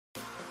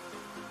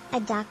A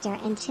doctor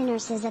and two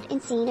nurses at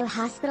Encino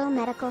Hospital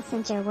Medical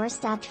Center were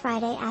stopped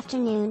Friday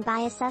afternoon by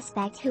a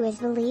suspect who is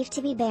believed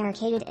to be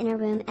barricaded in a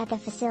room at the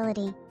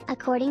facility,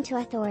 according to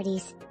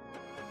authorities.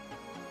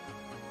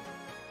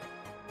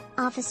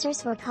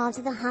 Officers were called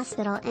to the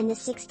hospital in the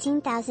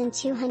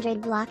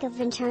 16,200 block of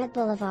Ventura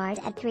Boulevard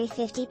at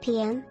 3:50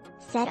 p.m.,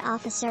 said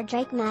Officer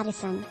Drake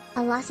Madison,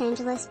 a Los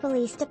Angeles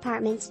Police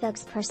Department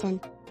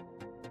spokesperson.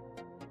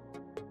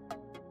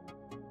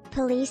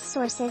 Police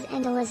sources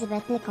and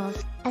Elizabeth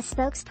Nikels, a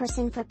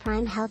spokesperson for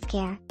Prime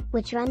Healthcare,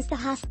 which runs the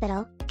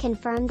hospital,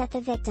 confirmed that the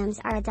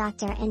victims are a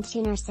doctor and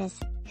two nurses,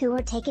 who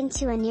were taken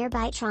to a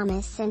nearby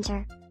trauma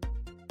center.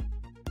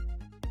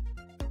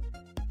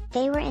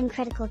 They were in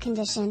critical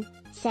condition,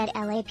 said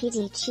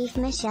LAPD Chief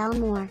Michel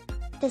Moore.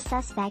 The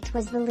suspect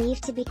was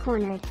believed to be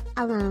cornered,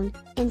 alone,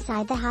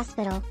 inside the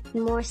hospital,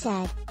 Moore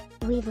said.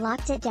 "We've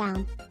locked it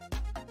down.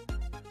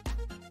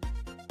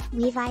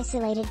 We've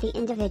isolated the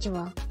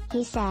individual,"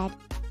 he said.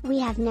 "We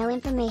have no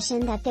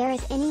information that there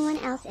is anyone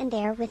else in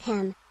there with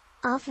him."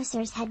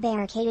 Officers had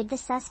barricaded the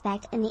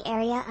suspect in the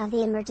area of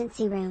the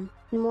emergency room,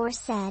 Moore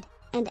said,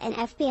 and an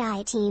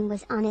FBI team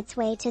was on its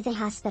way to the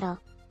hospital.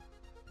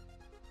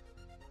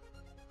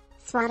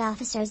 SWAT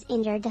officers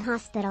entered the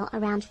hospital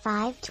around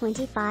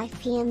 5:25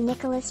 p.m.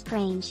 Nicholas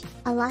Prange,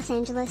 a Los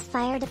Angeles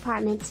Fire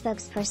Department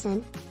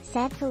spokesperson,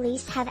 said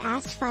police have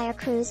asked fire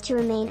crews to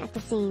remain at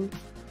the scene.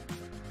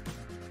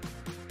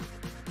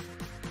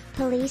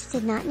 Police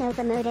did not know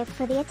the motive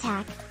for the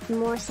attack,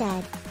 Moore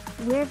said.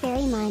 "We're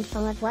very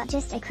mindful of what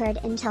just occurred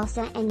in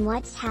Tulsa and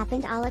what's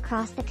happened all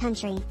across the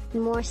country,"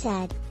 Moore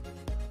said.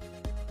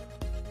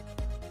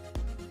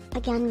 A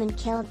gunman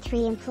killed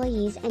 3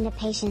 employees and a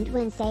patient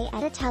Wednesday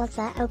at a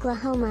Tulsa,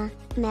 Oklahoma,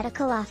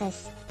 medical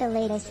office, the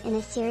latest in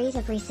a series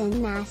of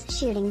recent mass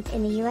shootings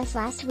in the U.S.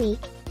 Last week,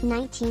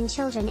 19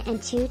 children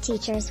and 2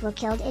 teachers were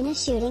killed in a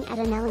shooting at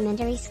an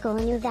elementary school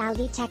in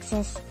Uvalde,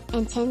 Texas,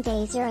 and 10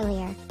 days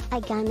earlier,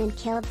 a gunman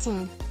killed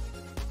 10.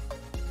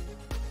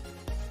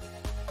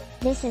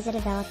 This is a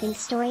developing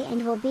story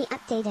and will be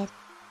updated.